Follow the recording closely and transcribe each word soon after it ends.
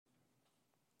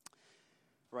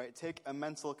Right, take a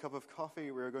mental cup of coffee.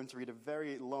 We're going to read a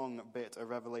very long bit of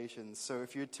Revelation. So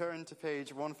if you turn to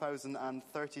page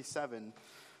 1037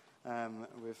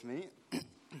 with me.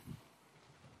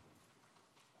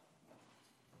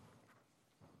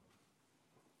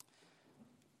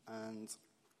 And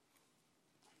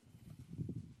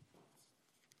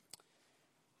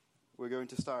we're going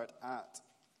to start at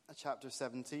chapter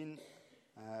 17,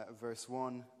 verse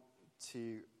 1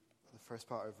 to the first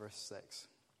part of verse 6.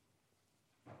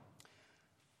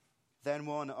 Then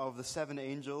one of the 7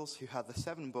 angels who had the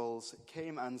 7 bowls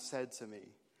came and said to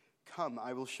me, "Come,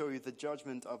 I will show you the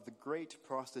judgment of the great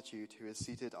prostitute who is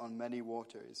seated on many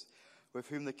waters, with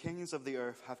whom the kings of the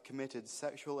earth have committed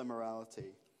sexual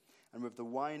immorality, and with the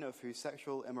wine of whose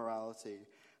sexual immorality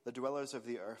the dwellers of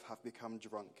the earth have become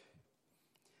drunk."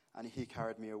 And he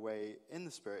carried me away in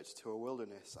the spirit to a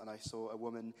wilderness, and I saw a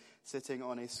woman sitting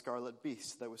on a scarlet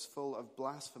beast that was full of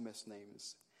blasphemous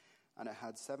names, and it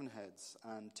had 7 heads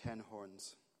and 10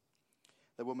 horns.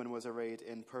 The woman was arrayed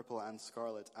in purple and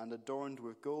scarlet, and adorned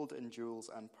with gold and jewels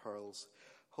and pearls,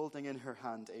 holding in her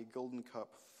hand a golden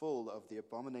cup full of the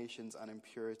abominations and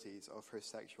impurities of her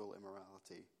sexual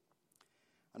immorality.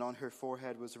 And on her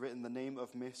forehead was written the name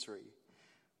of mystery,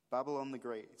 Babylon the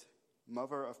Great,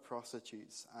 mother of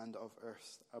prostitutes and of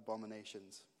earth's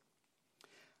abominations.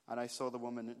 And I saw the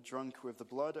woman drunk with the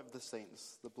blood of the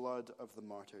saints, the blood of the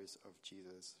martyrs of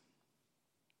Jesus.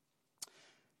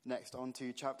 Next, on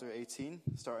to chapter 18,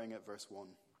 starting at verse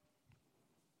 1.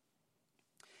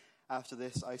 After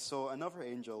this, I saw another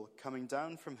angel coming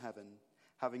down from heaven,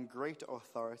 having great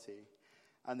authority,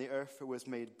 and the earth was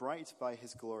made bright by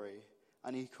his glory.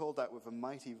 And he called out with a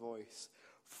mighty voice,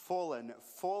 "Fallen,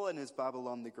 fallen is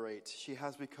Babylon the Great. She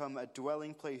has become a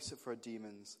dwelling place for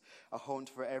demons, a haunt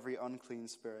for every unclean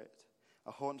spirit,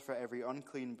 a haunt for every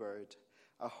unclean bird,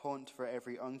 a haunt for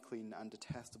every unclean and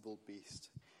detestable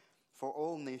beast. For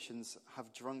all nations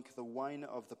have drunk the wine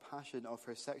of the passion of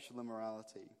her sexual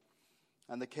immorality,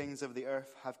 and the kings of the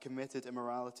earth have committed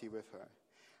immorality with her,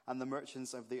 and the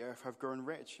merchants of the earth have grown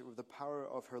rich with the power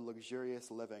of her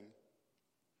luxurious living."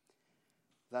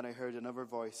 Then I heard another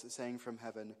voice saying from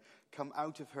heaven, "Come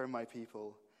out of her, my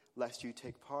people, lest you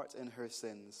take part in her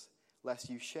sins, lest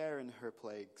you share in her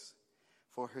plagues.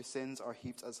 For her sins are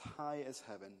heaped as high as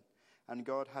heaven, and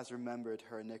God has remembered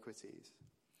her iniquities.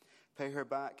 Pay her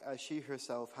back as she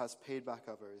herself has paid back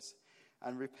others,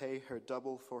 and repay her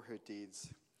double for her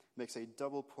deeds. Mix a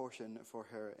double portion for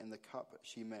her in the cup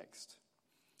she mixed.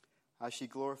 As she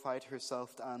glorified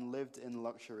herself and lived in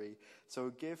luxury, so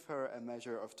give her a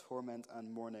measure of torment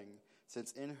and mourning,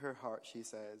 since in her heart she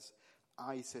says,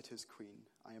 'I sit as queen,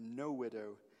 I am no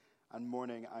widow, and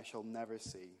mourning I shall never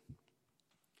see.'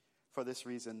 For this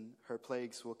reason her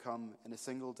plagues will come in a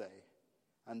single day,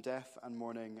 and death and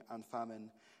mourning and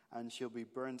famine, and she'll be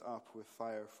burnt up with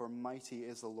fire, for mighty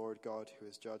is the Lord God who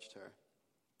has judged her.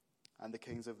 And the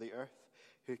kings of the earth,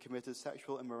 who committed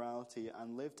sexual immorality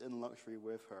and lived in luxury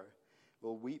with her,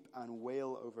 will weep and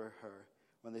wail over her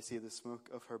when they see the smoke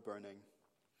of her burning.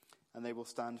 And they will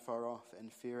stand far off in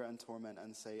fear and torment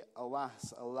and say,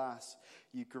 'Alas, alas,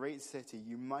 you great city,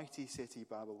 you mighty city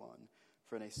Babylon,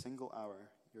 for in a single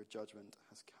hour your judgment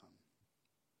has come.'"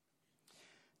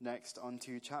 Next, on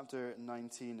to chapter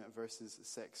 19, verses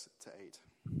 6 to 8.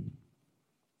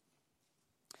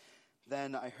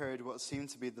 Then I heard what seemed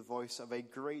to be the voice of a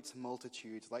great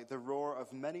multitude, like the roar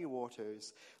of many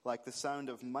waters, like the sound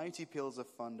of mighty peals of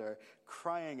thunder,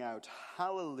 crying out,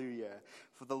 "Hallelujah!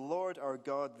 For the Lord our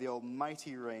God, the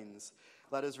Almighty, reigns.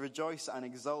 Let us rejoice and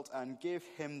exult and give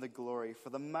him the glory,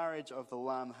 for the marriage of the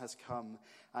Lamb has come,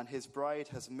 and his bride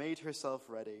has made herself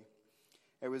ready.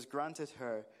 It was granted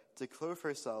her to clothe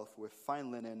herself with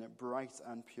fine linen, bright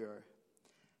and pure,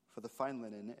 for the fine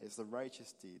linen is the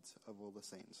righteous deeds of all the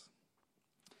saints."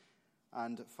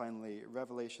 And finally,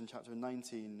 Revelation chapter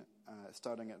 19,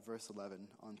 starting at verse 11,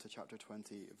 on to chapter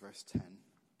 20, verse 10.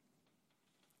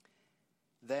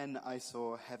 Then I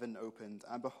saw heaven opened,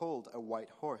 and behold, a white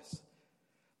horse.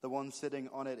 The one sitting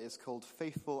on it is called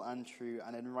Faithful and True,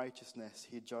 and in righteousness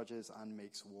he judges and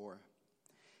makes war.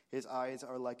 His eyes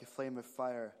are like a flame of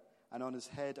fire, and on his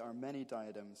head are many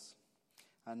diadems.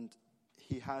 And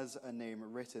he has a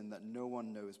name written that no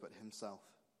one knows but himself.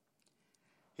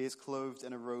 He is clothed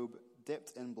in a robe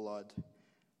dipped in blood,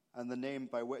 and the name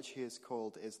by which he is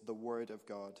called is the Word of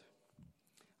God.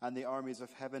 And the armies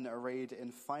of heaven, arrayed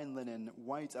in fine linen,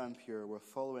 white and pure, were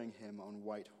following him on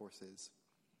white horses.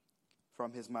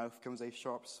 From his mouth comes a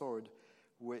sharp sword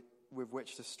with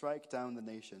which to strike down the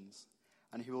nations,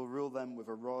 and he will rule them with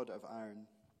a rod of iron.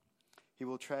 He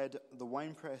will tread the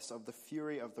winepress of the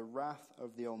fury of the wrath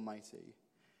of the Almighty.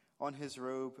 On his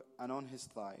robe and on his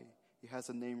thigh he has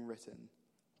a name written,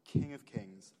 King of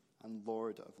Kings and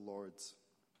Lord of Lords.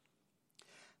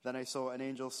 Then I saw an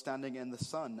angel standing in the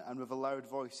sun, and with a loud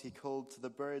voice he called to the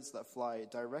birds that fly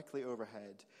directly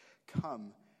overhead,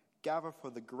 Come, gather for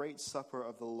the great supper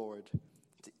of the Lord,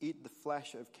 to eat the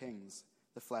flesh of kings,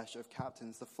 the flesh of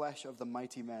captains, the flesh of the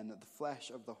mighty men, the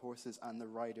flesh of the horses and the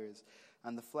riders,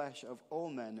 and the flesh of all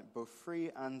men, both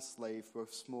free and slave,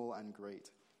 both small and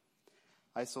great.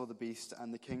 I saw the beast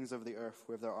and the kings of the earth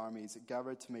with their armies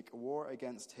gathered to make war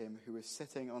against him who was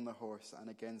sitting on the horse and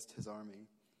against his army.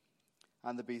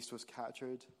 And the beast was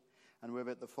captured, and with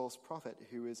it the false prophet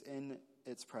who was in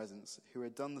its presence, who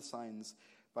had done the signs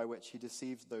by which he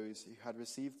deceived those who had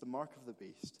received the mark of the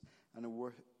beast and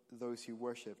those who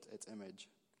worshipped its image.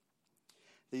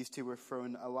 These two were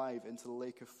thrown alive into the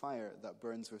lake of fire that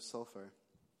burns with sulfur.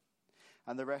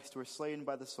 And the rest were slain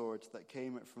by the sword that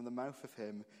came from the mouth of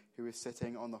him who was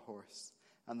sitting on the horse,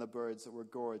 and the birds were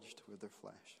gorged with their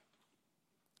flesh.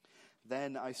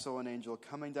 Then I saw an angel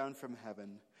coming down from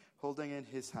heaven, holding in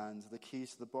his hand the key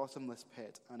to the bottomless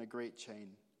pit and a great chain.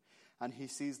 And he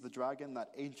seized the dragon,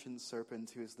 that ancient serpent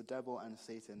who is the devil and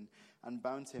Satan, and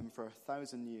bound him for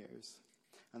 1,000 years,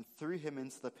 and threw him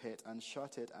into the pit and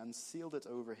shut it and sealed it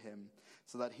over him,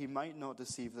 so that he might not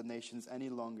deceive the nations any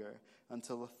longer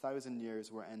until the 1,000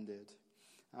 years were ended.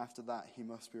 After that he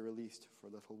must be released for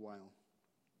a little while.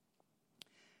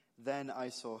 Then I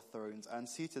saw thrones, and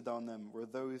seated on them were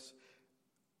those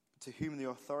to whom the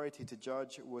authority to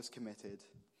judge was committed.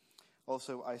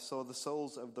 Also I saw the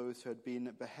souls of those who had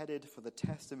been beheaded for the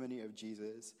testimony of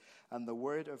Jesus and the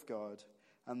word of God,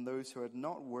 and those who had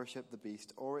not worshipped the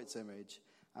beast or its image,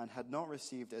 and had not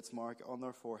received its mark on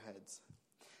their foreheads.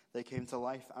 They came to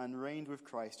life and reigned with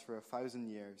Christ for 1,000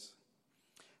 years.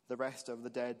 The rest of the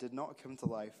dead did not come to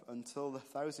life until the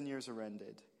 1,000 years are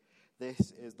ended.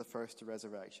 This is the first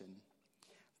resurrection.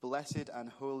 Blessed and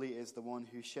holy is the one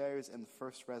who shares in the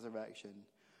first resurrection.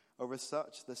 Over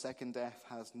such the second death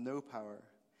has no power,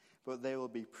 but they will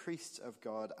be priests of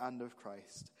God and of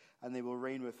Christ, and they will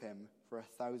reign with him for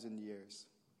 1,000 years.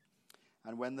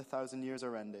 And when the 1,000 years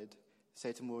are ended,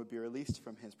 Satan will be released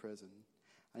from his prison,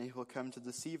 and he will come to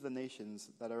deceive the nations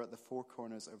that are at the four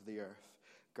corners of the earth,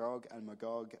 Gog and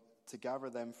Magog, to gather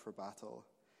them for battle.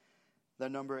 Their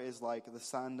number is like the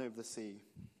sand of the sea.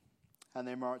 And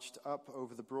they marched up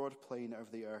over the broad plain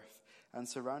of the earth, and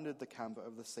surrounded the camp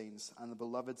of the saints and the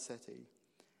beloved city.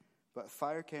 But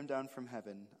fire came down from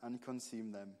heaven and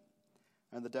consumed them.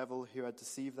 And the devil who had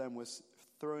deceived them was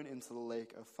thrown into the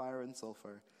lake of fire and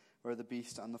sulfur, where the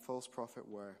beast and the false prophet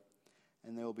were.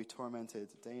 And they will be tormented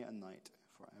day and night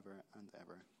forever and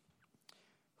ever.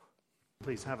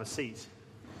 Please have a seat.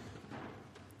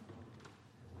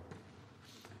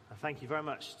 Thank you very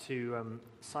much to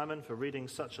Simon for reading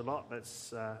such a lot.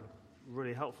 That's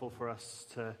really helpful for us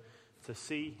to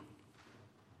see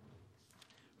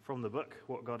from the book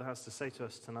what God has to say to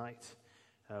us tonight.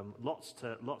 Lots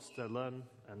to learn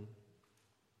and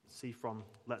see from.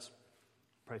 Let's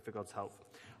pray for God's help.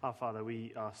 Our Father,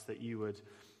 we ask that you would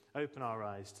open our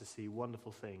eyes to see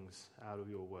wonderful things out of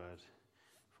your word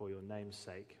for your name's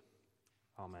sake.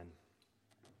 Amen.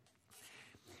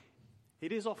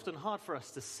 It is often hard for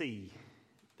us to see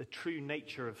the true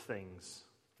nature of things,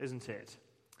 isn't it?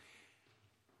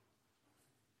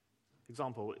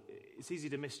 Example, it's easy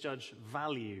to misjudge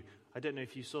value. I don't know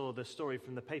if you saw the story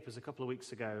from the papers a couple of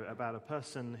weeks ago about a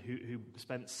person who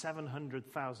spent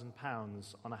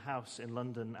 £700,000 on a house in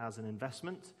London as an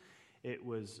investment. It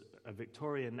was a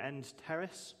Victorian end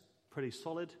terrace, pretty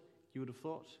solid, you would have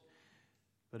thought.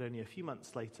 But only a few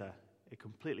months later, it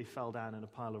completely fell down in a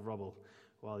pile of rubble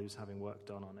while he was having work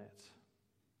done on it.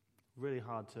 Really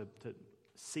hard to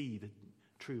see the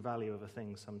true value of a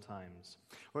thing sometimes.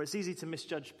 Or it's easy to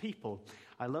misjudge people.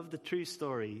 I love the true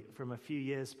story from a few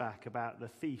years back about the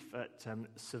thief at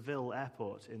Seville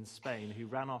Airport in Spain who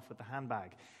ran off with the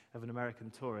handbag of an American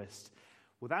tourist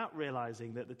without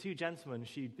realizing that the two gentlemen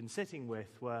she'd been sitting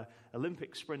with were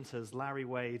Olympic sprinters Larry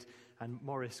Wade and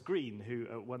Maurice Green, who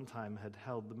at one time had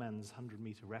held the men's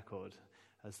 100-meter record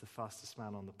as the fastest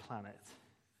man on the planet.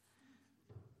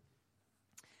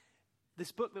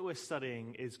 This book that we're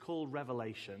studying is called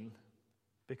Revelation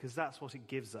because that's what it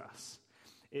gives us.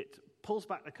 It pulls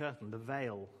back the curtain, the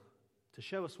veil, to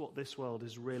show us what this world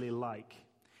is really like.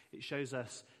 It shows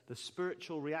us the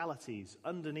spiritual realities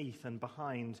underneath and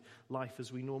behind life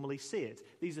as we normally see it.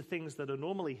 These are things that are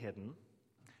normally hidden,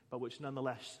 but which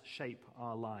nonetheless shape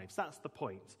our lives. That's the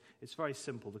point. It's very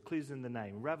simple. The clue's in the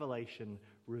name. Revelation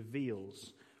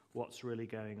reveals what's really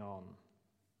going on.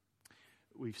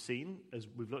 We've seen, as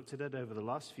we've looked at it over the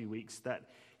last few weeks, that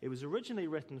it was originally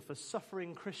written for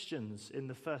suffering Christians in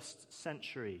the first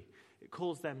century. It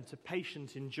calls them to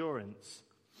patient endurance.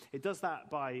 It does that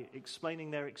by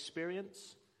explaining their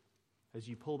experience. As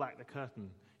you pull back the curtain,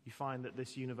 you find that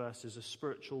this universe is a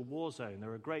spiritual war zone.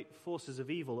 There are great forces of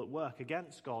evil at work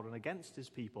against God and against his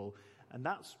people, and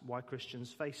that's why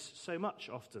Christians face so much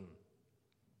often.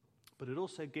 But it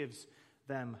also gives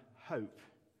them hope,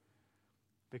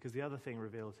 because the other thing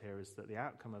revealed here is that the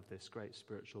outcome of this great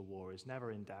spiritual war is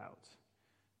never in doubt.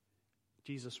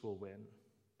 Jesus will win,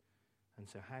 and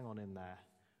so hang on in there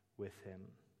with him.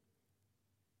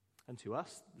 And to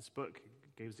us, this book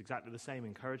gives exactly the same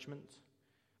encouragement.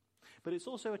 But it's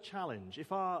also a challenge.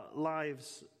 If our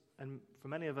lives, and for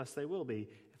many of us they will be,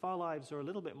 if our lives are a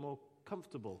little bit more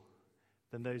comfortable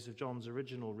than those of John's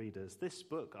original readers, this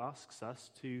book asks us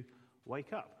to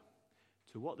wake up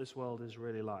to what this world is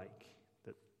really like,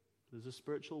 that there's a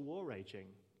spiritual war raging.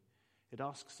 It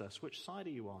asks us, which side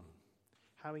are you on?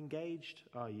 How engaged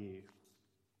are you?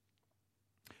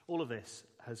 All of this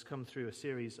has come through a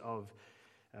series of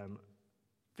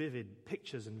vivid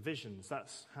pictures and visions.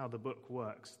 That's how the book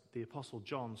works. The Apostle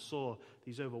John saw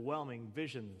these overwhelming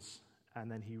visions,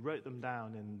 and then he wrote them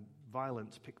down in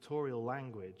violent pictorial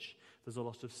language. There's a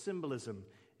lot of symbolism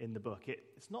in the book.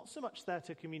 It's not so much there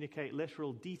to communicate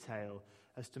literal detail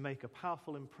as to make a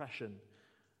powerful impression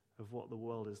of what the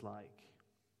world is like.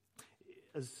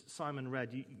 As Simon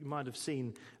read, you might have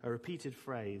seen a repeated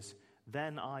phrase,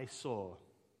 "Then I saw."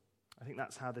 I think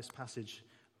that's how this passage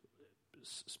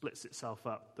splits itself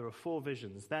up. There are 4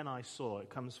 visions. Then I saw.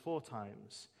 It comes 4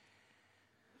 times.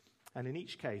 And in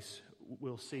each case,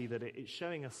 we'll see that it's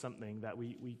showing us something that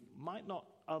we might not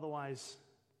otherwise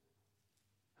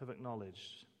have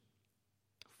acknowledged.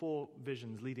 4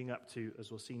 visions leading up to, as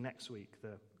we'll see next week,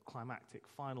 the climactic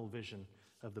final vision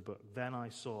of the book. Then I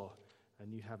saw a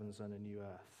new heavens and a new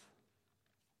earth.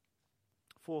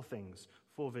 4 things,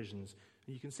 4 visions.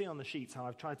 And you can see on the sheets how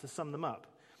I've tried to sum them up.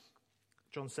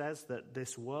 John says that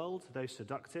this world, though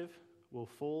seductive, will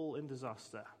fall in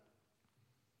disaster.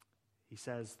 He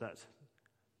says that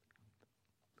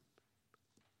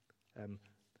the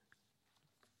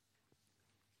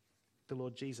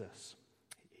Lord Jesus,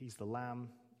 he's the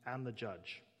Lamb and the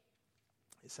Judge.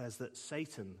 It says that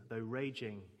Satan, though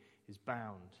raging, is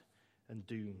bound and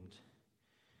doomed.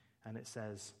 And it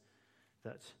says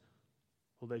that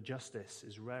although justice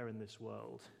is rare in this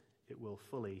world, it will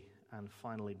fully and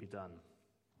finally be done.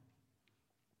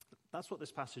 That's what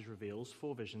this passage reveals,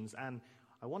 4 visions, and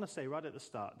I want to say right at the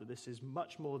start that this is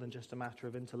much more than just a matter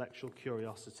of intellectual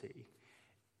curiosity.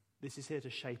 This is here to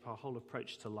shape our whole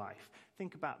approach to life.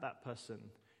 Think about that person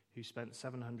who spent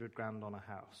 700 grand on a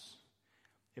house.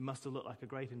 It must have looked like a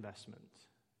great investment.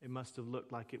 It must have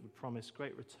looked like it would promise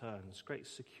great returns, great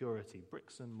security,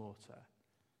 bricks and mortar.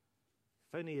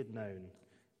 If only he had known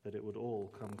that it would all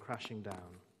come crashing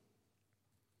down.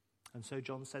 And so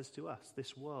John says to us,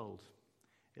 this world,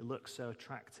 it looks so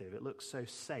attractive, it looks so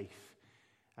safe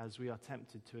as we are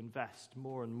tempted to invest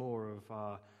more and more of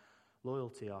our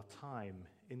loyalty, our time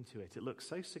into it. It looks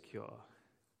so secure,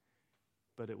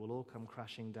 but it will all come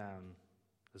crashing down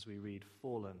as we read,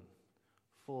 fallen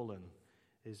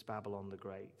is Babylon the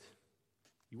Great.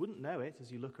 You wouldn't know it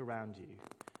as you look around you,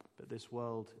 but this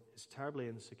world is terribly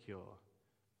insecure,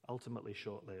 ultimately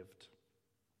short-lived.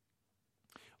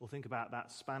 Or think about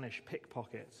that Spanish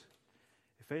pickpocket.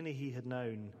 If only he had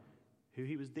known who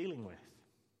he was dealing with.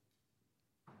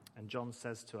 And John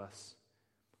says to us,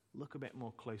 look a bit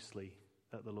more closely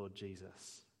at the Lord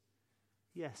Jesus.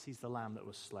 Yes, he's the lamb that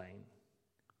was slain.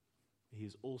 He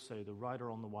is also the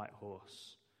rider on the white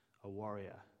horse, a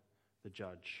warrior, the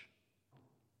judge.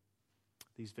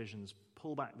 These visions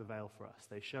pull back the veil for us.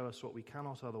 They show us what we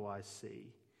cannot otherwise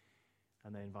see,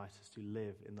 and they invite us to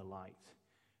live in the light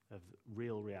of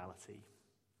real reality.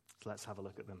 So let's have a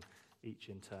look at them each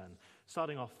in turn.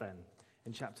 Starting off then,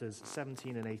 in chapters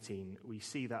 17 and 18, we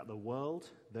see that the world,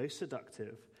 though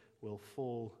seductive, will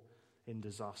fall in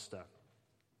disaster.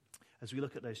 As we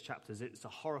look at those chapters, it's a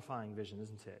horrifying vision,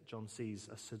 isn't it? John sees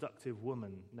a seductive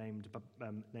woman named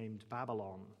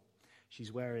Babylon.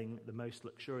 She's wearing the most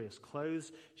luxurious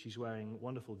clothes. She's wearing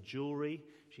wonderful jewelry.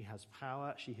 She has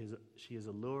power. She is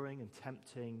alluring and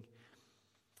tempting.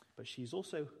 But she's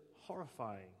also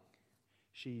horrifying.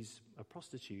 She's a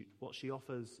prostitute. What she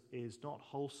offers is not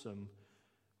wholesome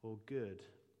or good.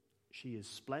 She is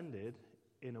splendid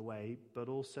in a way, but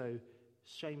also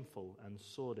shameful and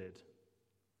sordid.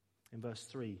 In verse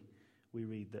 3, we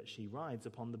read that she rides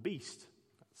upon the beast,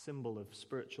 that symbol of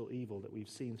spiritual evil that we've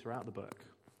seen throughout the book.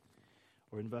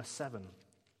 Or in verse 7,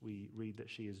 we read that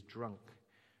she is drunk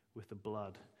with the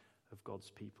blood of God's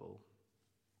people.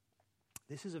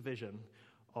 This is a vision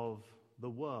of the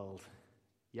world,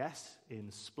 yes,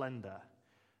 in splendor,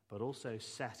 but also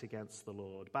set against the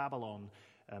Lord. Babylon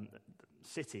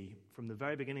city, from the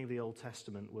very beginning of the Old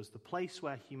Testament, was the place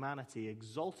where humanity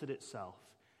exalted itself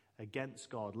against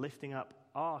God, lifting up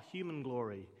our human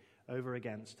glory over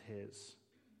against his.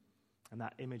 And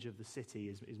that image of the city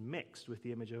is mixed with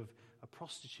the image of a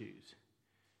prostitute.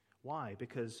 Why?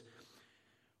 Because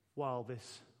while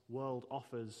this world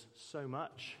offers so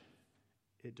much,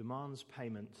 it demands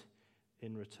payment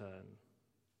in return.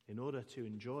 In order to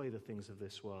enjoy the things of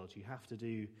this world, you have to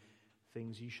do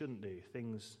things you shouldn't do,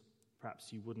 things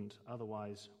perhaps you wouldn't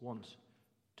otherwise want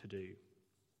to do.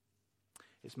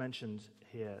 It's mentioned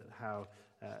here how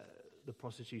the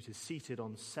prostitute is seated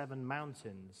on 7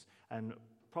 mountains, and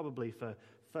probably for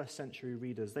first century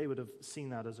readers, they would have seen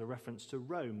that as a reference to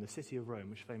Rome, the city of Rome,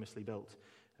 which famously built,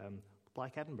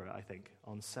 like Edinburgh, I think,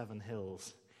 on 7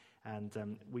 hills.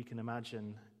 And we can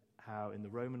imagine how in the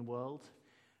Roman world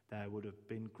there would have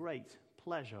been great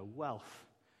pleasure, wealth,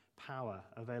 power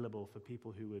available for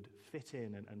people who would fit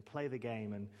in and play the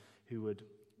game and who would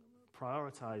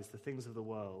prioritize the things of the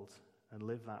world and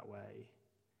live that way.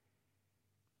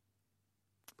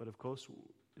 But of course,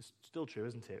 it's still true,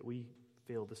 isn't it? We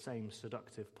feel the same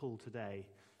seductive pull today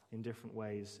in different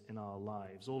ways in our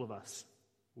lives. All of us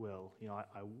will.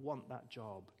 I want that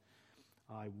job.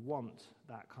 I want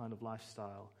that kind of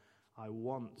lifestyle. I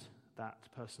want that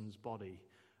person's body.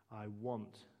 I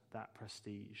want that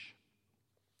prestige.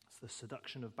 It's the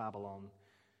seduction of Babylon,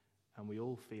 and we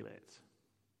all feel it.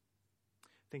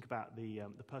 Think about the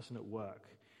person at work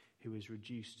who is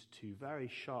reduced to very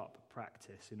sharp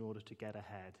practice in order to get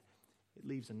ahead. It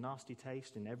leaves a nasty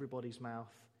taste in everybody's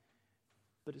mouth,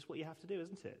 but it's what you have to do,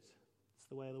 isn't it? It's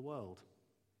the way of the world.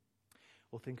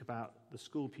 Or think about the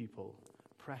school pupil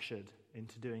pressured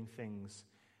into doing things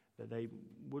that they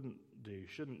wouldn't do,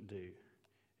 shouldn't do,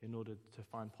 in order to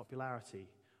find popularity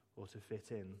or to fit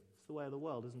in. It's the way of the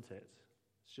world, isn't it?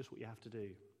 It's just what you have to do.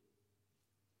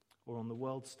 Or on the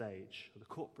world stage, or the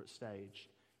corporate stage,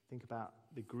 think about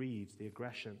the greed, the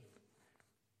aggression,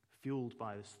 fueled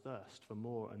by this thirst for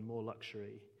more and more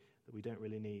luxury that we don't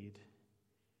really need.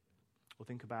 Or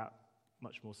think about,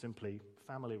 much more simply,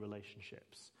 family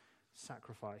relationships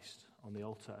sacrificed on the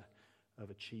altar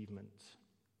of achievement.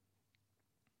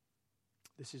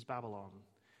 This is Babylon.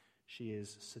 She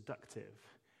is seductive.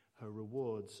 Her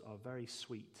rewards are very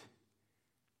sweet,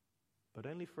 but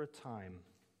only for a time.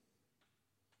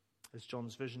 As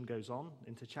John's vision goes on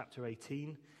into chapter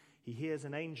 18, he hears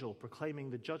an angel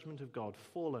proclaiming the judgment of God.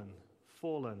 Fallen,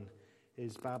 fallen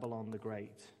is Babylon the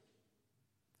Great.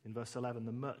 In verse 11,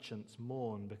 the merchants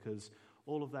mourn because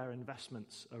all of their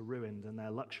investments are ruined and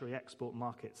their luxury export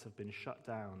markets have been shut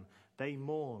down. They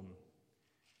mourn.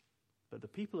 But the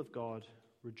people of God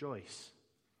rejoice,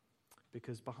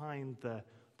 because behind the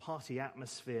party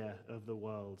atmosphere of the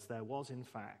world, there was in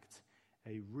fact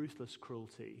a ruthless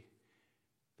cruelty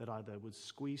that either would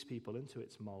squeeze people into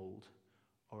its mold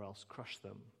or else crush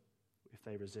them if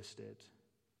they resisted.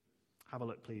 Have a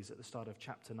look, please, at the start of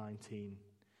chapter 19.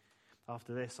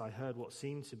 After this, I heard what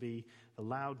seemed to be the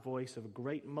loud voice of a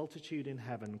great multitude in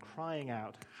heaven crying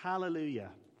out,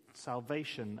 "Hallelujah!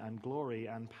 Salvation and glory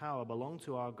and power belong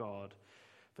to our God,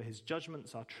 for his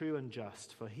judgments are true and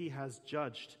just, for he has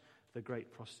judged the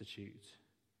great prostitute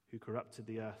who corrupted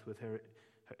the earth with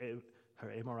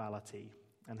her immorality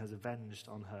and has avenged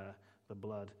on her the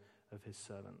blood of his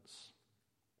servants."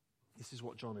 This is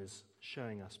what John is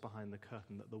showing us behind the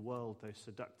curtain, that the world, though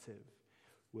seductive,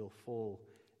 will fall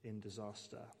in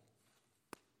disaster.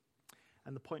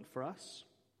 And the point for us?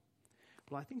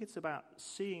 Well, I think it's about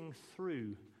seeing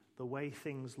through the way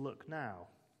things look now.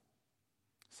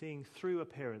 Seeing through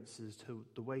appearances to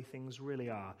the way things really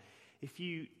are. If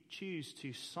you choose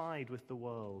to side with the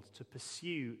world, to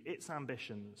pursue its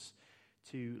ambitions,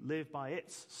 to live by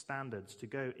its standards, to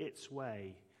go its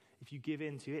way, if you give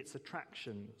in to its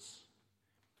attractions,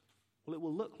 well, it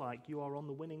will look like you are on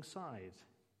the winning side.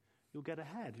 You'll get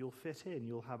ahead, you'll fit in,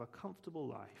 you'll have a comfortable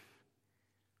life.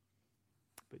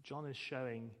 But John is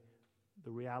showing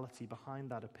the reality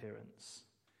behind that appearance,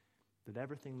 that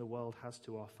everything the world has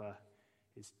to offer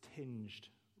is tinged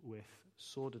with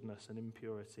sordidness and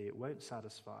impurity. It won't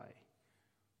satisfy,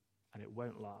 and it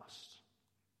won't last.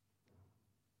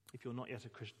 If you're not yet a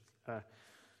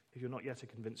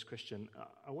convinced Christian,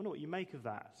 I wonder what you make of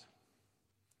that.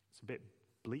 It's a bit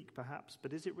bleak, perhaps,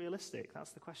 but is it realistic?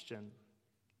 That's the question.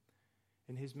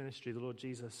 In his ministry, the Lord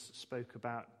Jesus spoke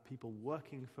about people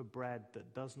working for bread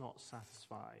that does not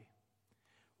satisfy,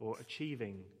 or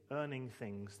achieving, earning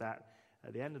things that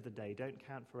at the end of the day, don't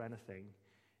count for anything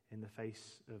in the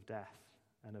face of death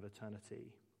and of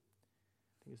eternity.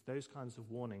 I think it's those kinds of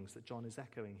warnings that John is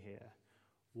echoing here.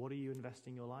 What are you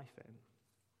investing your life in?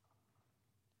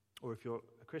 Or if you're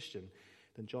a Christian,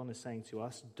 then John is saying to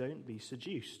us, don't be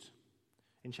seduced.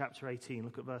 In chapter 18,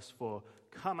 look at verse 4.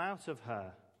 Come out of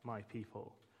her, my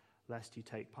people, lest you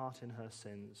take part in her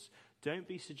sins. Don't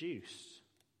be seduced.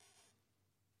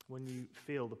 When you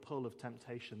feel the pull of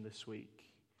temptation this week,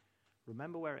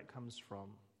 remember where it comes from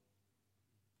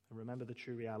and remember the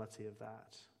true reality of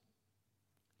that.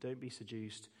 Don't be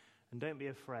seduced and don't be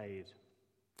afraid.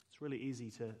 It's really easy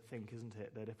to think, isn't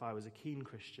it, that if I was a keen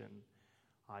Christian,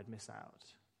 I'd miss out.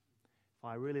 If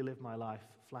I really lived my life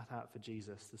flat out for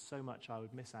Jesus, there's so much I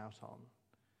would miss out on.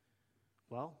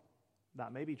 Well,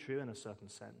 that may be true in a certain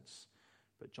sense,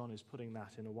 but John is putting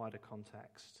that in a wider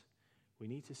context. We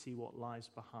need to see what lies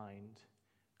behind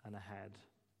and ahead.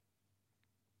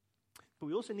 But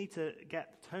we also need to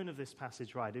get the tone of this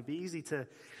passage right. It'd be easy to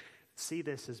see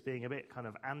this as being a bit kind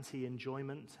of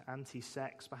anti-enjoyment,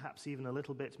 anti-sex, perhaps even a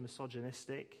little bit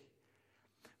misogynistic.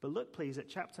 But look, please, at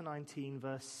chapter 19,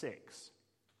 verse 6,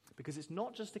 because it's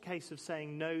not just a case of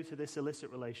saying no to this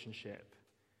illicit relationship.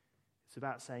 It's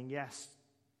about saying yes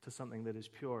to something that is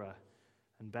purer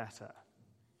and better.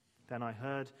 Then I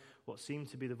heard what seemed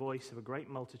to be the voice of a great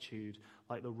multitude,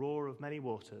 like the roar of many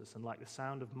waters, and like the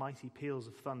sound of mighty peals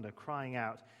of thunder, crying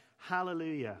out,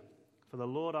 Hallelujah! For the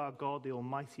Lord our God, the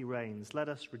Almighty, reigns. Let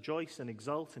us rejoice and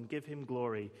exult and give him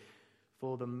glory,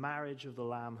 for the marriage of the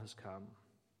Lamb has come,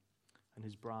 and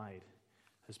his bride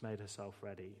has made herself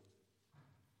ready.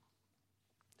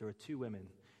 There are two women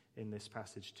in this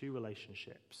passage, two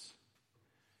relationships.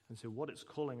 And so what it's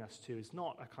calling us to is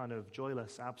not a kind of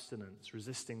joyless abstinence,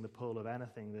 resisting the pull of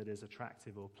anything that is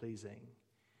attractive or pleasing.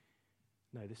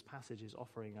 No, this passage is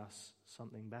offering us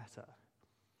something better.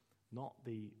 Not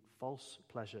the false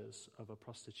pleasures of a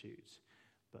prostitute,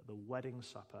 but the wedding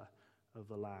supper of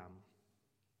the Lamb.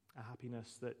 A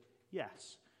happiness that,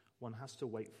 yes, one has to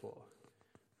wait for,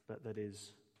 but that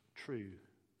is true,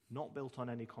 not built on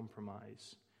any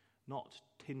compromise, not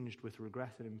tinged with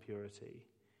regret and impurity,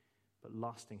 but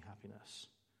lasting happiness,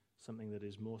 something that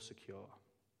is more secure.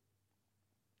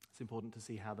 It's important to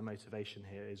see how the motivation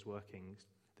here is working.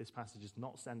 This passage does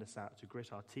not send us out to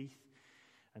grit our teeth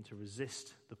and to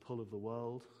resist the pull of the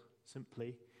world,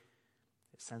 simply.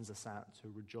 It sends us out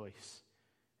to rejoice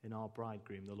in our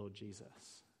bridegroom, the Lord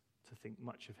Jesus, to think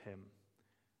much of him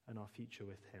and our future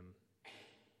with him.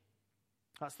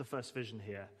 That's the first vision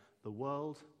here. The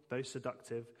world, though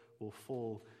seductive, will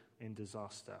fall in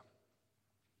disaster.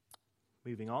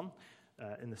 Moving on,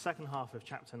 in the second half of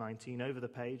chapter 19, over the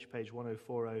page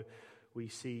 1040, we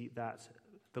see that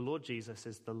the Lord Jesus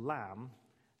is the Lamb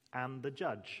and the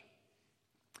Judge.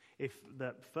 If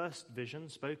the first vision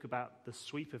spoke about the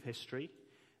sweep of history,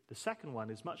 the second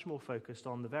one is much more focused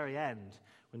on the very end,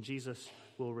 when Jesus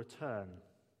will return.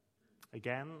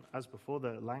 Again, as before,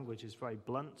 the language is very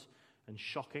blunt and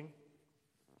shocking.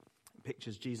 It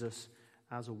pictures Jesus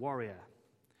as a warrior.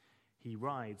 He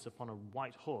rides upon a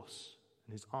white horse,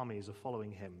 and his armies are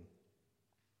following him.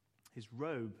 His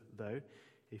robe, though,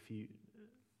 if you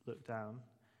look down,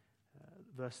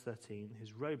 verse 13,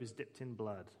 his robe is dipped in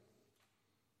blood,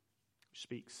 which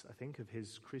speaks, I think, of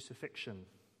his crucifixion.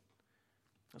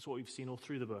 That's what we've seen all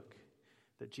through the book,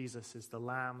 that Jesus is the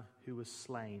Lamb who was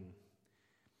slain,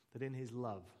 that in his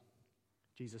love,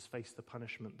 Jesus faced the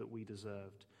punishment that we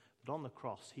deserved, that on the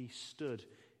cross he stood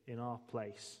in our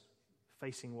place,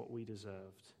 facing what we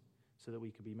deserved, so that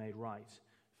we could be made right,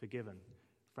 forgiven,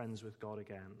 friends with God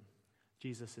again.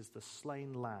 Jesus is the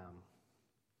slain Lamb,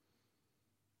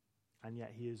 and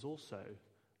yet he is also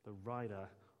the rider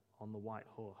on the white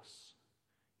horse.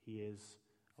 He is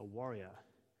a warrior.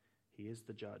 He is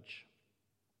the Judge.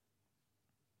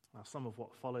 Now, some of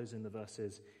what follows in the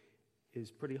verses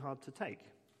is pretty hard to take.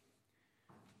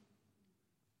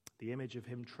 The image of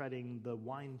him treading the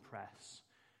winepress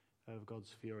of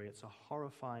God's fury. It's a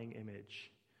horrifying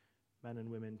image. Men and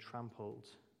women trampled.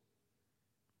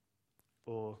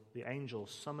 Or the angel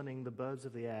summoning the birds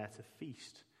of the air to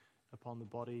feast upon the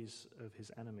bodies of his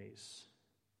enemies.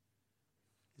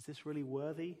 Is this really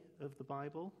worthy of the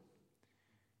Bible?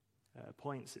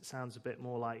 Points, it sounds a bit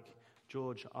more like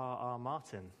George R.R.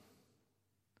 Martin.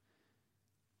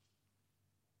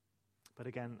 But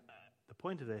again, the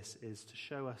point of this is to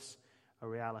show us a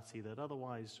reality that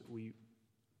otherwise we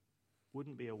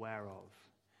wouldn't be aware of,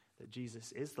 that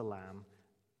Jesus is the Lamb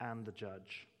and the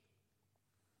Judge.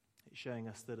 It's showing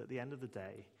us that at the end of the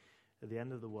day, at the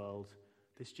end of the world,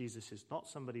 this Jesus is not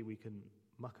somebody we can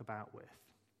muck about with.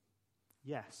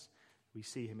 Yes, we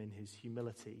see him in his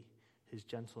humility, his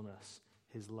gentleness,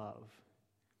 his love.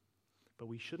 But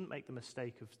we shouldn't make the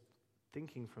mistake of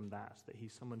thinking from that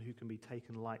he's someone who can be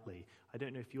taken lightly. I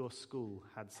don't know if your school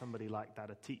had somebody like that,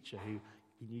 a teacher who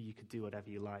you knew you could do whatever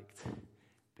you liked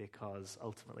because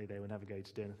ultimately they were never going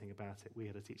to do anything about it. We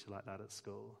had a teacher like that at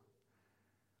school.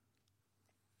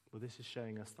 Well, this is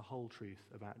showing us the whole truth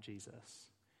about Jesus.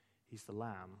 He's the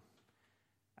Lamb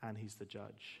and he's the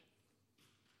Judge.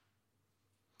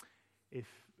 If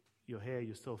you're here,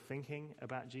 you're still thinking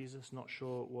about Jesus, not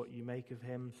sure what you make of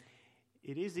him,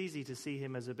 it is easy to see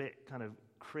him as a bit kind of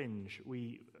cringe.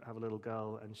 We have a little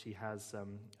girl and she has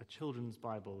a children's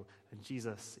Bible, and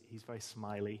Jesus, he's very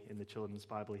smiley in the children's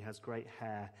Bible. He has great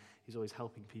hair. He's always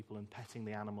helping people and petting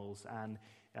the animals, and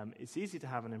it's easy to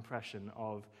have an impression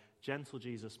of gentle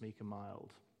Jesus, meek and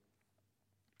mild.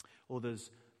 Or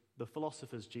there's the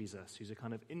philosopher's Jesus, who's a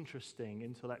kind of interesting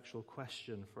intellectual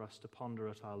question for us to ponder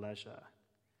at our leisure.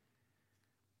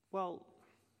 Well,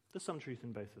 there's some truth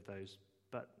in both of those,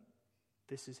 but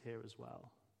this is here as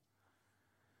well.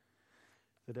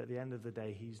 That at the end of the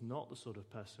day, he's not the sort of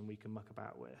person we can muck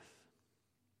about with.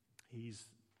 He's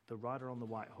the rider on the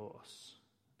white horse,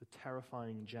 the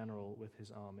terrifying general with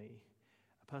his army.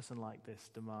 A person like this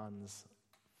demands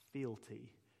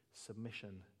fealty,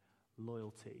 submission,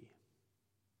 loyalty.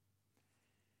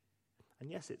 And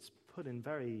yes, it's put in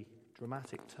very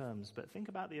dramatic terms, but think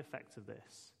about the effect of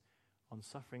this on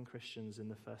suffering Christians in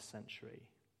the first century.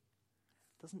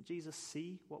 Doesn't Jesus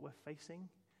see what we're facing?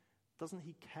 Doesn't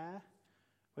he care?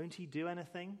 Won't he do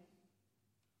anything?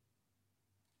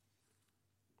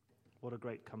 What a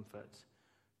great comfort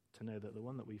to know that the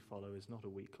one that we follow is not a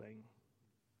weakling.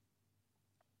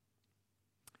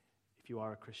 If you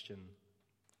are a Christian,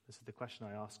 this is the question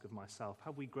I ask of myself.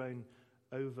 Have we grown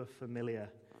over familiar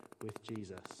with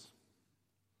Jesus?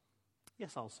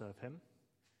 Yes, I'll serve him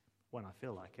when I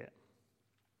feel like it.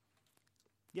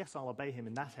 Yes, I'll obey him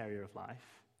in that area of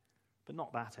life, but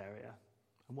not that area.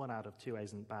 And 1 out of 2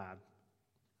 isn't bad.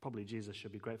 Probably Jesus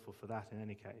should be grateful for that in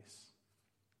any case.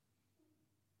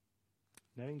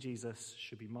 Knowing Jesus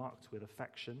should be marked with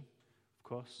affection, of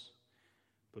course,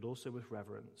 but also with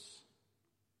reverence.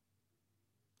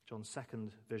 John's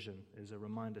second vision is a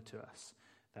reminder to us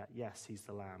that, yes, he's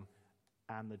the Lamb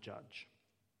and the Judge.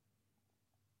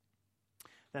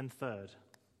 Then third,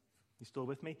 you still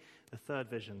with me? The third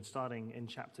vision, starting in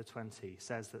chapter 20,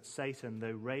 says that Satan,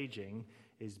 though raging,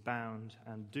 is bound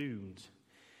and doomed.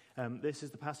 This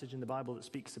is the passage in the Bible that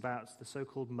speaks about the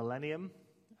so-called millennium.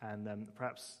 And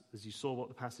perhaps as you saw what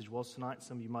the passage was tonight,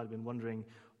 some of you might have been wondering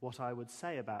what I would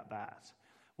say about that.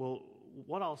 Well,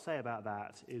 what I'll say about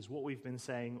that is what we've been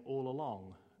saying all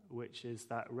along, which is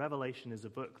that Revelation is a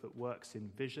book that works in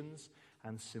visions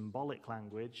and symbolic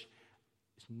language.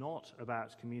 It's not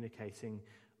about communicating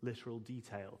literal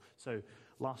detail. So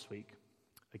last week,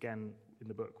 again in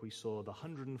the book, we saw the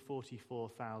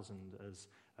 144,000 as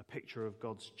a picture of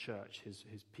God's church,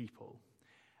 his people.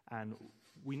 And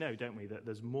we know, don't we, that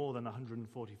there's more than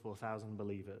 144,000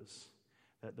 believers.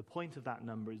 That the point of that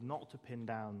number is not to pin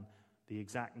down the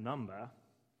exact number,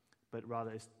 but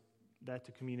rather is there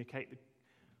to communicate the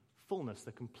fullness,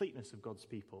 the completeness of God's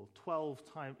people. 12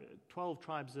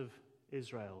 tribes of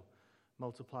Israel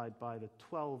multiplied by the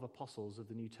 12 apostles of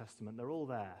the New Testament. They're all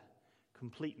there.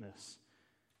 Completeness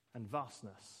and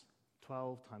vastness.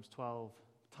 12 times 12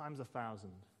 times 1,000.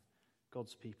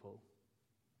 God's people.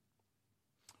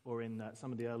 Or in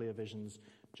some of the earlier visions,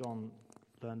 John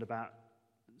learned about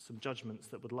some judgments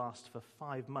that would last for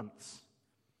 5 months.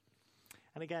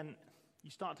 And again,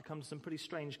 you start to come to some pretty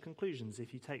strange conclusions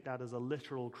if you take that as a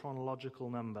literal chronological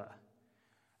number.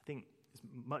 I think it's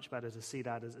much better to see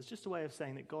that as just a way of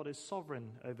saying that God is sovereign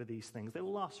over these things. They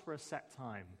will last for a set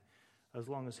time, as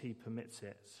long as he permits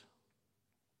it.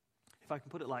 If I can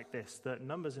put it like this, the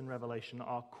numbers in Revelation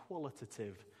are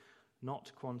qualitative,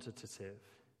 not quantitative.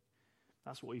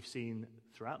 That's what we've seen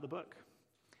throughout the book.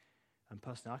 And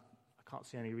personally, I can't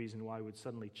see any reason why we would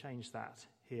suddenly change that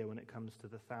here when it comes to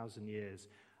the 1,000 years.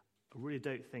 I really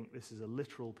don't think this is a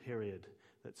literal period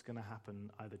that's going to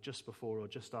happen either just before or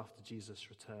just after Jesus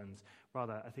returns.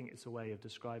 Rather, I think it's a way of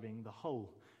describing the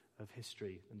whole of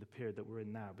history and the period that we're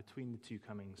in now between the two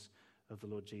comings of the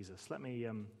Lord Jesus. Let's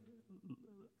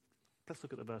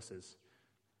look at the verses.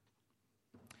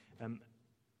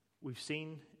 We've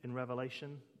seen in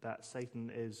Revelation that Satan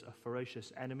is a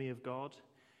ferocious enemy of God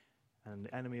and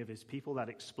enemy of his people. That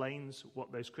explains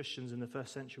what those Christians in the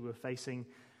first century were facing,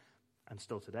 and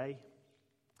still today.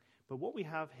 But what we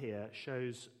have here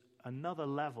shows another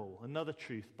level, another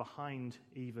truth behind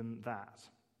even that.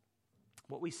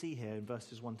 What we see here in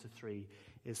verses 1 to 3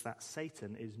 is that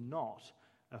Satan is not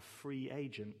a free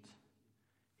agent.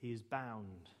 He is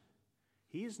bound.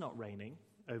 He is not reigning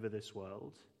over this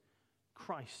world.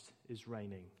 Christ is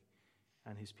reigning,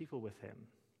 and his people with him.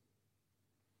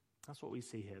 That's what we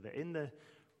see here, that in the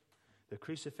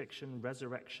crucifixion,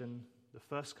 resurrection, the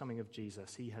first coming of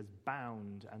Jesus, he has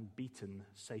bound and beaten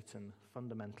Satan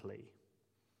fundamentally.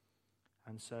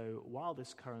 And so while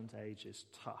this current age is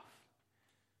tough,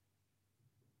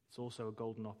 it's also a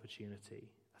golden opportunity.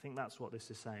 I think that's what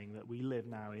this is saying, that we live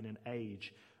now in an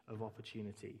age of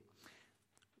opportunity.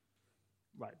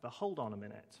 Right, but hold on a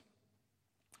minute.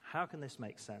 How can this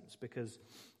make sense? Because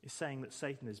it's saying that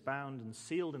Satan is bound and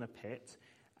sealed in a pit,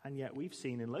 and yet we've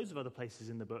seen in loads of other places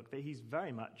in the book that he's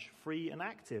very much free and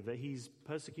active, that he's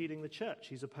persecuting the church,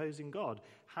 he's opposing God.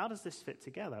 How does this fit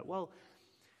together? Well,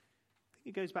 I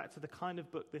think it goes back to the kind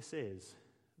of book this is,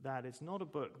 that it's not a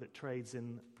book that trades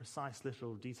in precise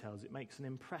literal details. It makes an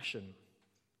impression.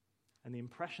 And the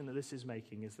impression that this is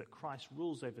making is that Christ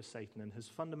rules over Satan and has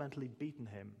fundamentally beaten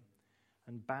him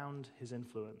and bound his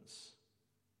influence.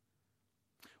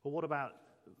 Or what about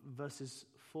verses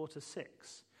 4 to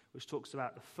 6, which talks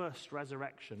about the first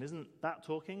resurrection? Isn't that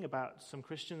talking about some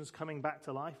Christians coming back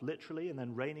to life, literally, and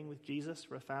then reigning with Jesus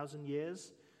for 1,000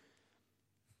 years?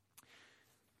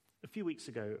 A few weeks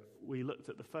ago, we looked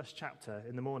at the first chapter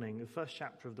in the morning, the first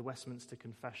chapter of the Westminster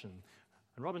Confession.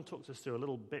 And Robin talked us through a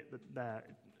little bit that there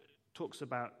talks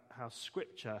about how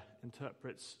Scripture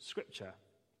interprets Scripture.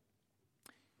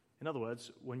 In other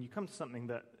words, when you come to something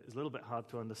that is a little bit hard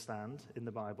to understand in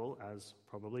the Bible, as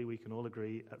probably we can all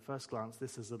agree at first glance,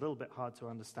 this is a little bit hard to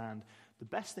understand, the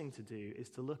best thing to do is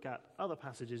to look at other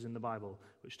passages in the Bible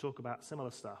which talk about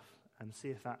similar stuff and see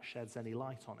if that sheds any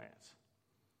light on it.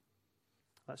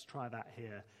 Let's try that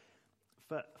here.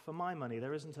 For my money,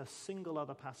 there isn't a single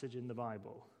other passage in the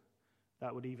Bible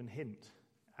that would even hint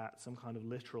at some kind of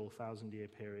literal 1,000-year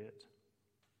period.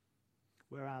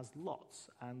 Whereas lots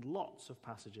and lots of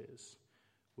passages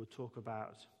would talk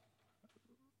about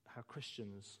how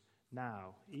Christians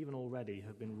now, even already,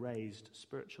 have been raised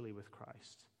spiritually with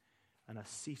Christ and are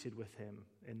seated with him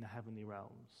in the heavenly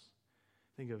realms.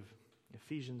 Think of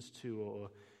Ephesians 2 or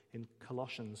in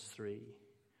Colossians 3.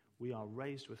 We are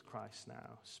raised with Christ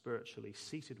now, spiritually,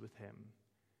 seated with him,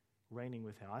 reigning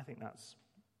with him. I think that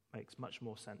makes much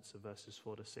more sense of verses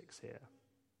 4 to 6 here.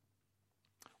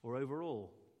 Or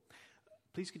overall,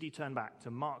 please could you turn back to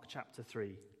Mark chapter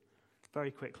 3, very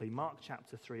quickly. Mark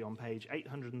chapter 3 on page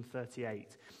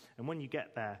 838. And when you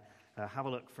get there, have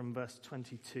a look from verse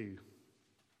 22.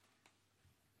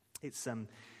 It's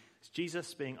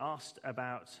Jesus being asked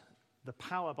about the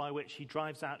power by which he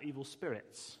drives out evil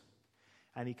spirits.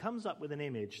 And he comes up with an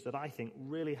image that I think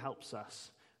really helps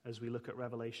us as we look at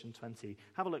Revelation 20.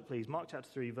 Have a look, please. Mark chapter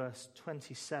 3, verse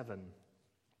 27.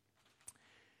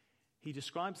 He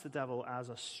describes the devil as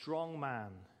a strong man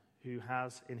who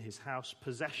has in his house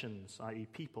possessions, i.e.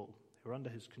 people who are under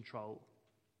his control.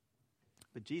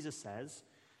 But Jesus says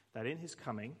that in his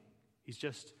coming, he's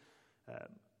just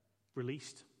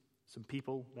released some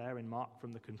people there in Mark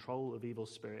from the control of evil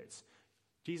spirits.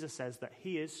 Jesus says that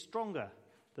he is stronger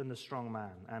than the strong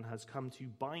man and has come to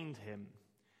bind him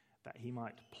that he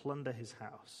might plunder his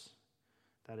house.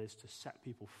 That is, to set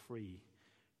people free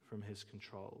from his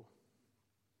control.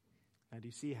 Now, do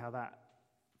you see how that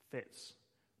fits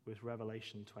with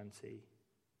Revelation 20?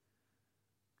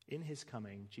 In his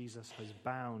coming, Jesus has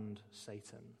bound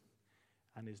Satan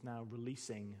and is now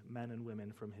releasing men and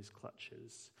women from his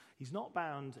clutches. He's not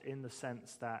bound in the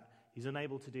sense that he's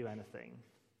unable to do anything.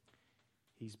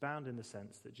 He's bound in the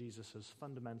sense that Jesus has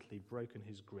fundamentally broken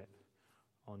his grip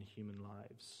on human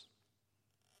lives.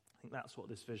 I think that's what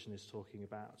this vision is talking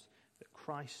about, that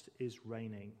Christ is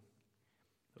reigning,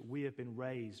 that we have been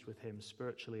raised with him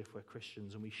spiritually if we're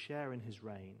Christians, and we share in his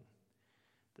reign,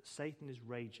 that Satan is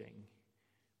raging,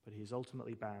 but he is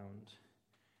ultimately bound,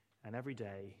 and every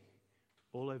day,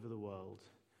 all over the world,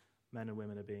 men and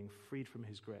women are being freed from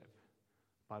his grip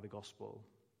by the gospel.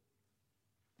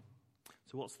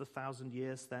 So what's the 1,000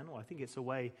 years then? Well, I think it's a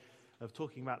way of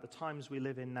talking about the times we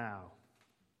live in now,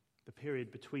 the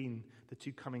period between the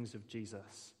two comings of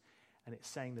Jesus. And it's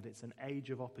saying that it's an age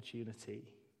of opportunity.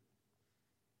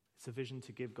 It's a vision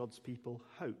to give God's people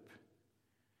hope,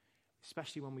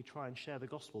 especially when we try and share the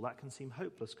gospel. That can seem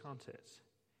hopeless, can't it?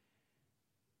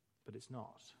 But it's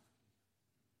not.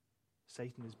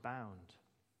 Satan is bound.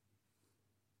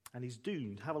 And he's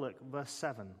doomed. Have a look, verse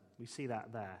 7. We see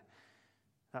that there.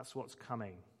 That's what's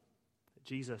coming.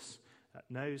 Jesus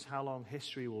knows how long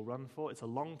history will run for. It's a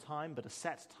long time, but a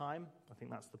set time. I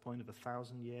think that's the point of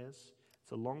 1,000 years.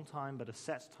 It's a long time, but a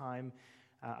set time.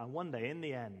 And one day, in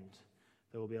the end,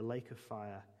 there will be a lake of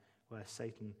fire where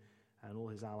Satan and all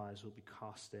his allies will be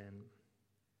cast in.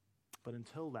 But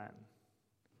until then,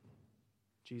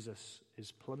 Jesus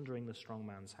is plundering the strong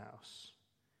man's house,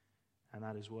 and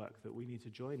that is work that we need to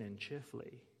join in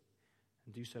cheerfully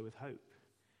and do so with hope,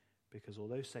 because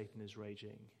although Satan is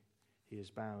raging, he is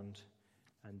bound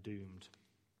and doomed.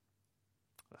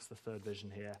 That's the third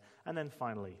vision here. And then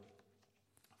finally,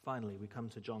 we come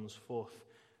to John's fourth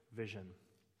vision.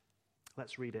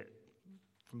 Let's read it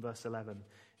from verse 11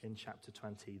 in chapter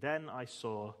 20. Then I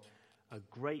saw a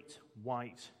great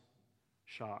white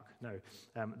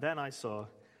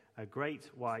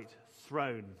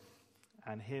throne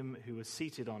and him who was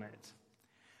seated on it.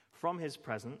 From his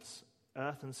presence,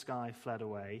 earth and sky fled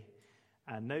away,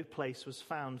 and no place was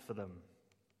found for them.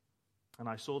 And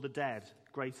I saw the dead,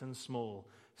 great and small,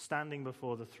 standing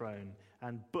before the throne,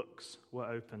 and books were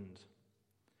opened.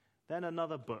 Then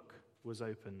another book was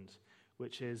opened,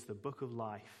 which is the book of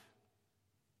life.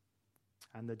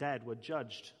 And the dead were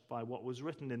judged by what was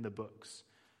written in the books,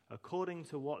 according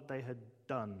to what they had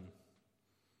done.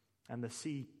 And the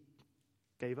sea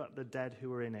gave up the dead who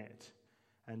were in it,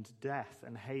 and death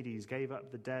and Hades gave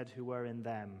up the dead who were in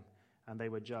them, and they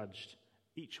were judged,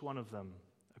 each one of them,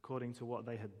 according to what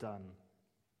they had done.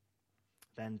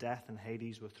 Then death and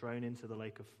Hades were thrown into the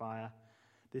lake of fire.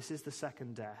 This is the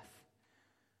second death,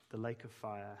 the lake of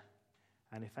fire.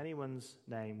 And if anyone's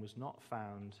name was not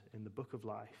found in the book of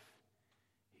life,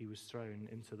 he was thrown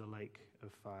into the lake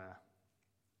of fire.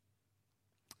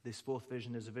 This fourth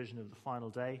vision is a vision of the final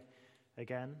day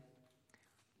again.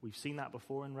 We've seen that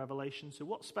before in Revelation. So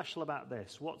what's special about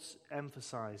this? What's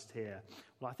emphasized here?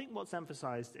 Well, I think what's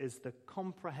emphasized is the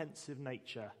comprehensive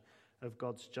nature of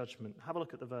God's judgment. Have a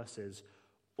look at the verses.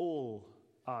 All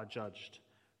are judged,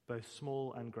 both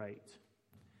small and great.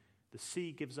 The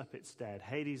sea gives up its dead.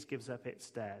 Hades gives up its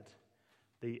dead.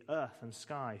 The earth and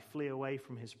sky flee away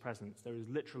from his presence. There is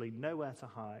literally nowhere to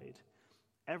hide.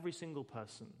 Every single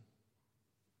person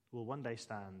will one day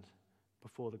stand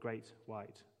before the great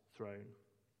white throne.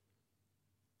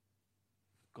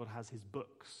 God has his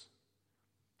books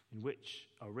in which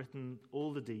are written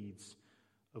all the deeds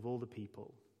of all the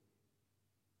people.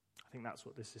 I think that's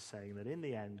what this is saying, that in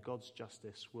the end, God's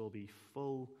justice will be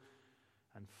full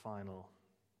and final.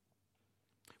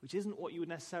 Which isn't what you would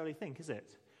necessarily think, is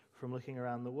it, from looking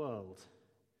around the world?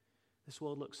 This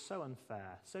world looks so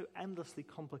unfair, so endlessly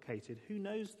complicated. Who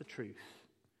knows the truth?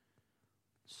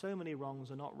 So many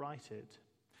wrongs are not righted.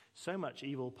 So much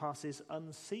evil passes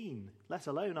unseen, let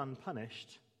alone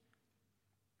unpunished.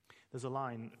 There's a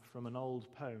line from an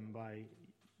old poem by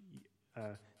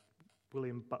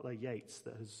William Butler Yeats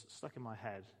that has stuck in my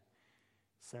head.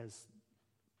 It says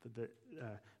that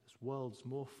this world's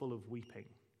more full of weeping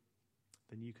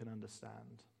than you can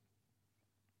understand.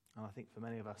 And I think for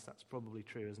many of us that's probably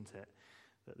true, isn't it?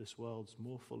 That this world's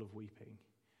more full of weeping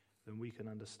than we can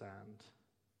understand.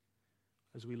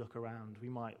 As we look around, we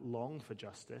might long for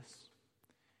justice,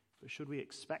 but should we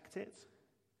expect it?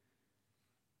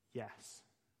 Yes,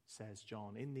 says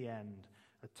John. In the end,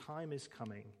 a time is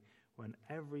coming when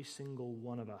every single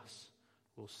one of us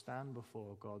will stand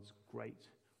before God's great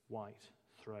white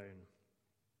throne.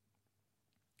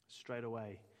 Straight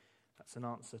away, that's an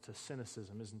answer to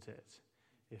cynicism, isn't it?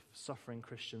 If suffering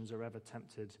Christians are ever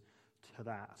tempted to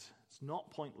that, it's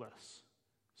not pointless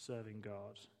serving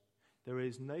God. There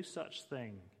is no such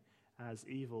thing as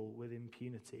evil with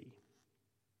impunity.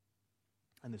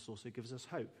 And this also gives us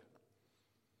hope.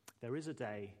 There is a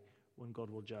day when God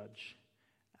will judge,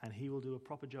 and he will do a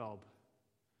proper job.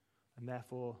 And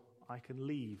therefore, I can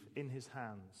leave in his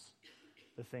hands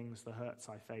the things, the hurts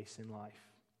I face in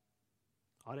life.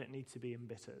 I don't need to be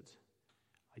embittered.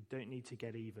 I don't need to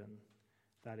get even.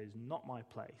 That is not my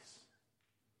place.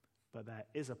 But there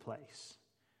is a place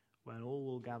when all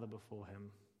will gather before him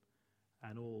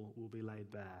and all will be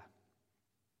laid bare.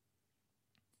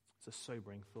 It's a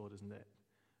sobering thought, isn't it?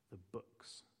 The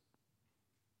books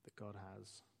that God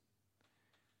has.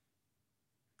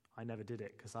 I never did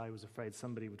it because I was afraid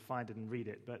somebody would find it and read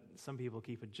it, but some people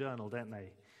keep a journal, don't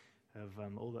they, of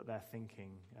all that they're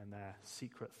thinking and their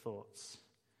secret thoughts.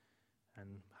 And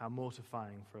how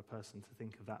mortifying for a person to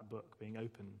think of that book being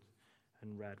opened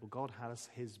and read. Well, God has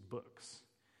his books,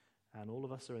 and all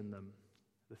of us are in them,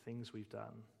 the things we've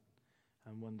done,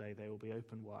 and one day they will be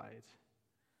opened wide.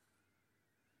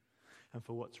 And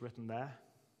for what's written there,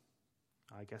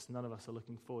 I guess none of us are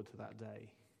looking forward to that day.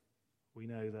 We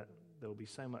know that there will be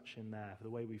so much in there, for the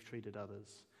way we've treated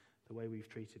others, the way we've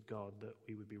treated God, that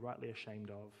we would be rightly ashamed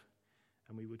of,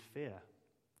 and we would fear.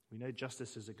 We know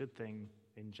justice is a good thing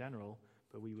in general,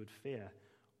 but we would fear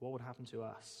what would happen to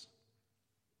us.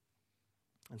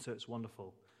 And so it's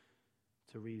wonderful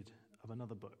to read of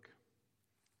another book,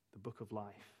 the book of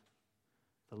life,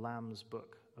 the Lamb's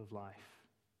Book of Life,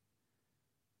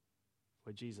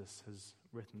 where Jesus has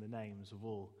written the names of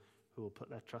all who will put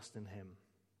their trust in him.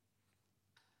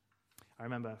 I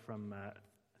remember from, I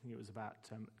think it was about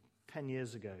 10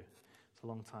 years ago, it's a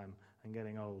long time, I'm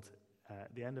getting old,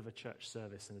 at the end of a church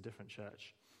service in a different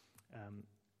church,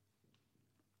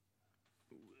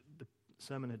 the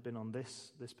sermon had been on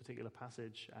this particular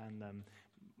passage, and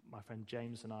my friend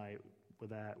James and I were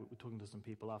there. We were talking to some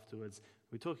people afterwards.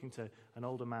 We were talking to an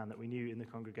older man that we knew in the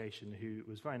congregation who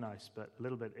was very nice but a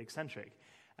little bit eccentric,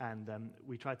 and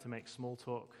we tried to make small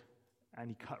talk, and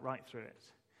he cut right through it.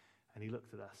 And he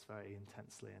looked at us very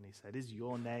intensely, and he said, "Is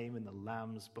your name in the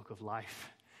Lamb's Book of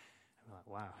Life?" And we're like,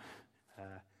 wow.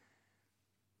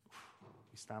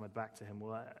 We stammered back to him,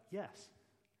 "Well, yes.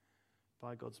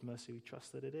 By God's mercy, we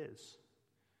trust that it is."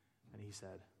 And he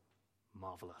said,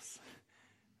 "Marvelous."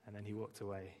 And then he walked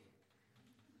away.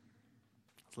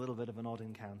 It's a little bit of an odd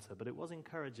encounter, but it was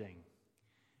encouraging.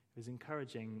 It was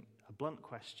encouraging, a blunt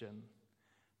question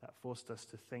that forced us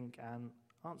to think and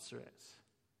answer it.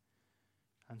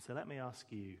 And so let me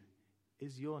ask you,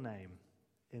 is your name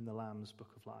in the Lamb's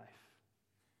Book of Life?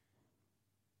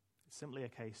 It's simply a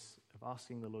case of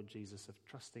asking the Lord Jesus, of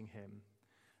trusting him,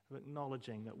 of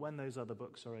acknowledging that when those other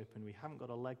books are open, we haven't got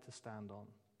a leg to stand on,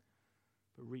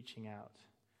 but reaching out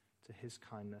to his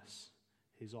kindness,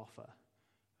 his offer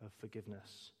of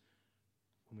forgiveness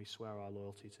when we swear our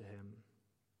loyalty to him.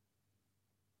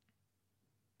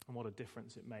 And what a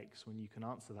difference it makes when you can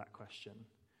answer that question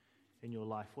in your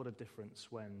life. What a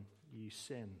difference when you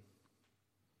sin,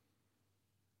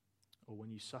 or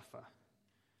when you suffer,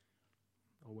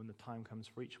 or when the time comes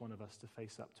for each one of us to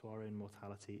face up to our own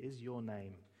mortality. Is your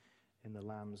name in the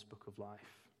Lamb's Book of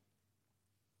Life?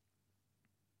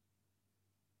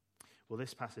 Well,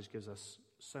 this passage gives us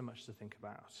so much to think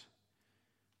about.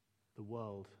 The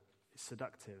world is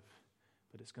seductive,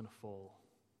 but it's going to fall.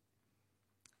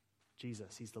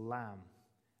 Jesus, he's the Lamb,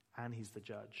 and he's the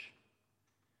Judge.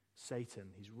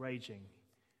 Satan, he's raging,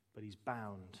 but he's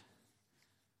bound.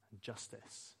 And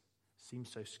justice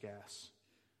seems so scarce.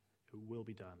 It will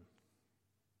be done.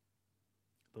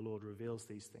 The Lord reveals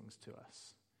these things to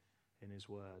us in his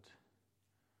word.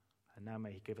 And now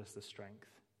may he give us the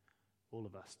strength, all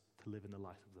of us, to live in the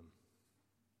light of them.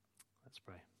 Let's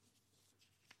pray.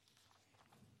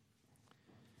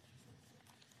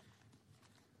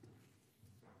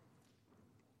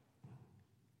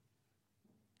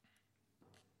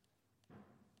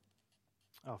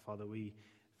 Oh, Father, we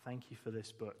thank you for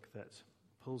this book that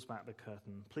pulls back the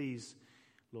curtain. Please,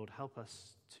 Lord, help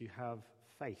us to have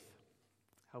faith.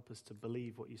 Help us to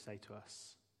believe what you say to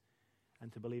us,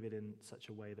 and to believe it in such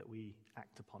a way that we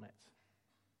act upon it.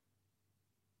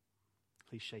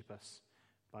 Please shape us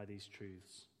by these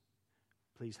truths.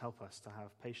 Please help us to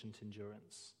have patient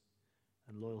endurance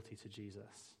and loyalty to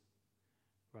Jesus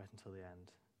right until the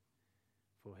end.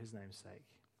 For his name's sake,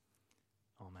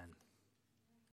 amen.